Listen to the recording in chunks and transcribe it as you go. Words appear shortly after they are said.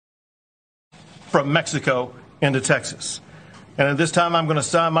from Mexico into Texas. And at this time, I'm going to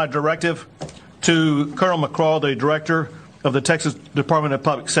sign my directive to Colonel McCraw, the Director of the Texas Department of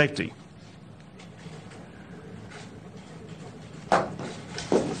Public Safety.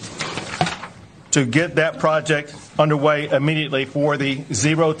 To get that project underway immediately for the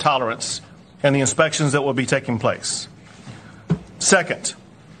zero tolerance and the inspections that will be taking place. Second,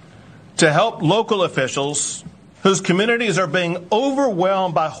 to help local officials whose communities are being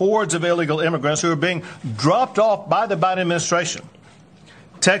overwhelmed by hordes of illegal immigrants who are being dropped off by the Biden administration,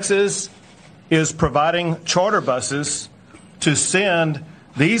 Texas is providing charter buses to send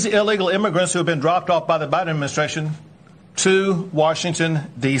these illegal immigrants who have been dropped off by the Biden administration to Washington,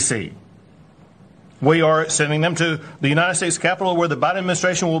 D.C. We are sending them to the United States Capitol, where the Biden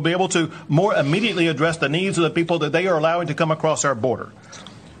administration will be able to more immediately address the needs of the people that they are allowing to come across our border.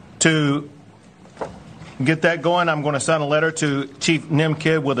 To get that going, I'm going to sign a letter to Chief Nim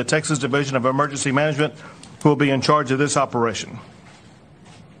Kidd with the Texas Division of Emergency Management, who will be in charge of this operation.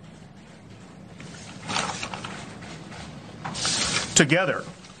 Together,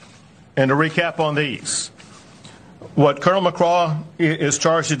 and to recap on these, what Colonel McCraw is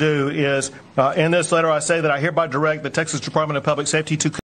charged to do is, in this letter, I say that I hereby direct the Texas Department of Public Safety to